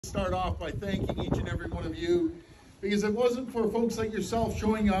Start off by thanking each and every one of you, because it wasn't for folks like yourself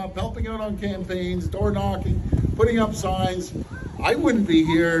showing up, helping out on campaigns, door knocking, putting up signs, I wouldn't be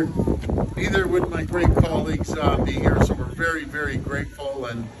here. Neither would my great colleagues be here. So we're very, very grateful.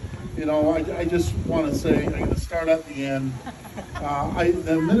 And you know, I just want to say, I'm going to start at the end.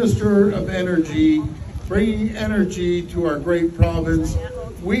 The Minister of Energy, bringing energy to our great province.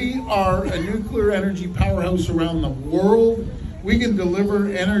 We are a nuclear energy powerhouse around the world. We can deliver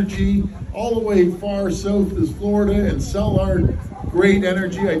energy all the way far south as Florida and sell our great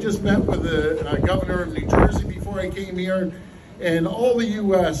energy. I just met with the governor of New Jersey before I came here, and all the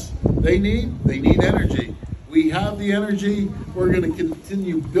U.S., they need energy. We have the energy. We're going to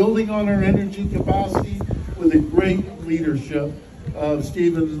continue building on our energy capacity with the great leadership of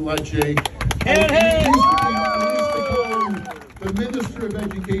Stephen Lecce. The Minister of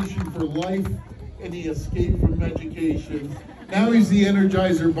Education for life, and he escaped from education. Now he's the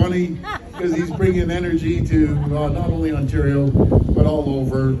Energizer Bunny, because he's bringing energy to not only Ontario, but all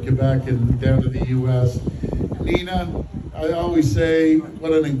over Quebec and down to the U.S. Nina, I always say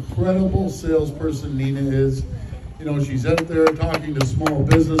what an incredible salesperson Nina is. You know, she's out there talking to small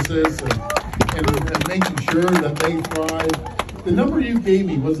businesses and making sure that they thrive. The number you gave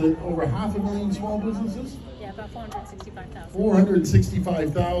me, was it over 500,000 small businesses? Yeah, about 465,000.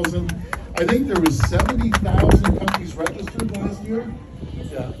 465,000. I think there was 70,000 companies registered last year.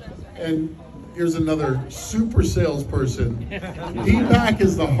 Yeah. And here's another super salesperson. Deepak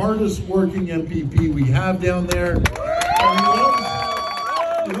is the hardest working MPP we have down there. And he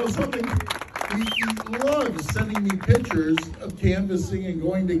loves, you know something? He loves sending me pictures of canvassing and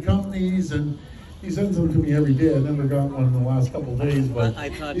going to companies, and he sends them to me every day. I never got one in the last couple of days, but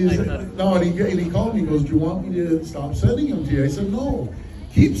no. And he called me. He goes, "Do you want me to stop sending them to you?" I said, "No.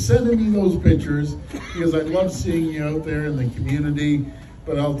 Keep sending me those pictures, because I love seeing you out there in the community."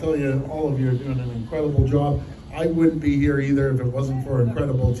 But I'll tell you, all of you are doing an incredible job. I wouldn't be here either if it wasn't for an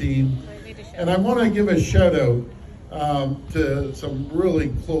incredible team. And I want to give a shout out to some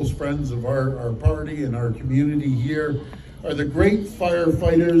really close friends of our party and our community here, are the great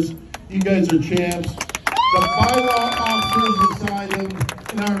firefighters. You guys are champs. The bylaw officers beside them,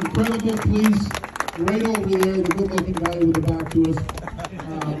 and our incredible police right over there, the good-looking guy with the back to us.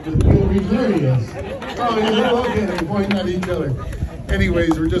 There he is. Oh, yeah, okay, they're pointing at each other.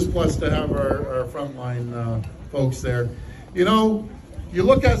 Anyways, we're just blessed to have our frontline folks there. You know, you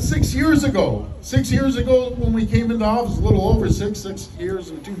look at 6 years ago when we came into office, a little over six years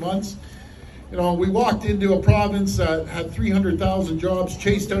and 2 months, you know, we walked into a province that had 300,000 jobs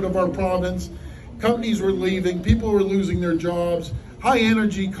chased out of our province. Companies were leaving, people were losing their jobs, high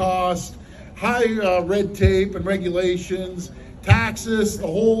energy costs, high red tape and regulations, taxes, the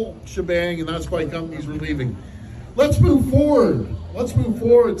whole shebang, and that's why companies were leaving. Let's move forward.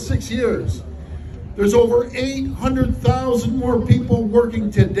 6 years. There's over 800,000 more people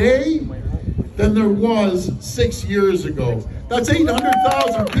working today than there was 6 years ago. That's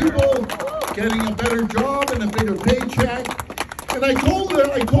 800,000 people getting a better job and a bigger paycheck. And I told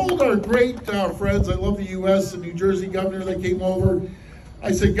our great friends, I love the U.S. and New Jersey governor that came over,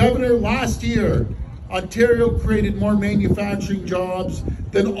 I said, "Governor, last year, Ontario created more manufacturing jobs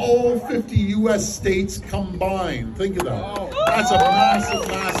than all 50 U.S. states combined." Think of that. That's a massive,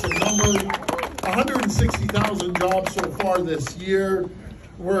 massive number. 160,000 jobs so far this year.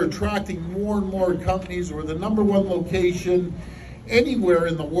 We're attracting more and more companies. We're the #1 location anywhere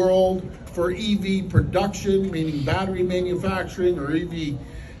in the world for EV production, meaning battery manufacturing or EV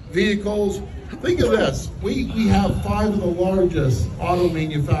vehicles. Think of this. We have 5 of the largest auto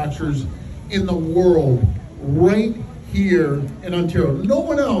manufacturers in the world right here in Ontario. No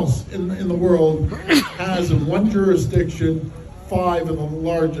one else in the world has in one jurisdiction 5 of the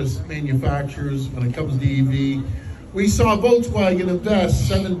largest manufacturers when it comes to EV. We saw Volkswagen invest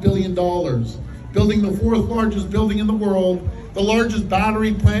 $7 billion, building the 4th largest building in the world, the largest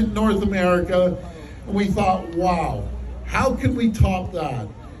battery plant in North America. And we thought, wow, how can we top that?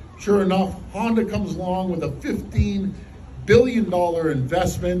 Sure enough, Honda comes along with a $15 billion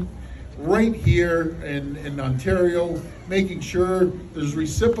investment right here in Ontario, making sure there's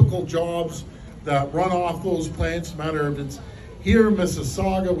reciprocal jobs that run off those plants, no matter if it's here in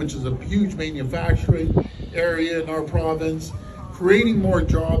Mississauga, which is a huge manufacturing area in our province, creating more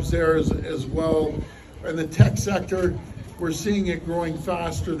jobs there as well. In the tech sector, we're seeing it growing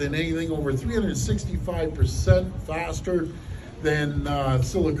faster than anything, over 365% faster than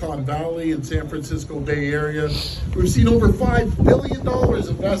Silicon Valley and San Francisco Bay Area. We've seen over $5 billion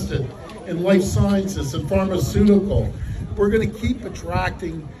invested in life sciences and pharmaceutical. We're going to keep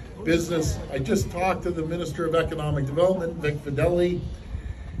attracting business. I just talked to the Minister of Economic Development, Vic Fedeli,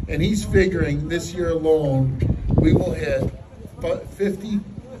 And he's figuring this year alone, we will hit $50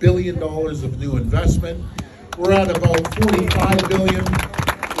 billion of new investment. We're at about 45 billion.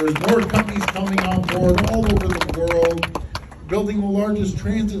 There's more companies coming on board all over the world, building the largest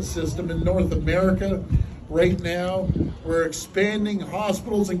transit system in North America. Right now, we're expanding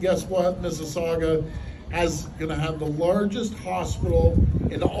hospitals, and guess what? Mississauga is going to have the largest hospital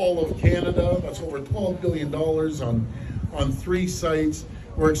in all of Canada. That's over $12 billion on 3 sites.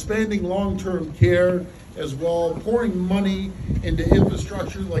 We're expanding long-term care as well, pouring money into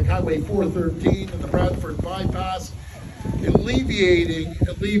infrastructure like Highway 413 and the Bradford Bypass, alleviating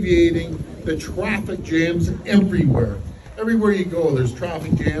the traffic jams everywhere. Everywhere you go, there's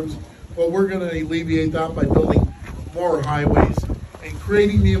traffic jams. Well, we're going to alleviate that by building more highways and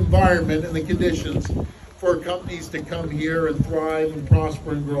creating the environment and the conditions for companies to come here and thrive and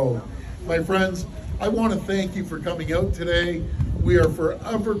prosper and grow. My friends, I want to thank you for coming out today. We are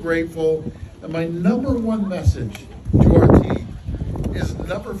forever grateful. And my #1 message to our team is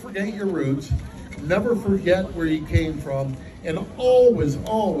never forget your roots, never forget where you came from, and always,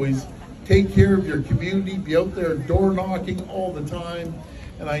 always take care of your community. Be out there door knocking all the time.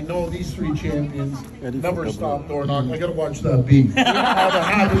 And I know these 3 champions never stop door knocking. I got to watch that beef. I have a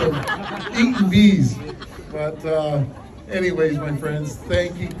habit of eating bees. But anyways, my friends,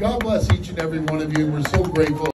 thank you. God bless each and every one of you. We're so grateful.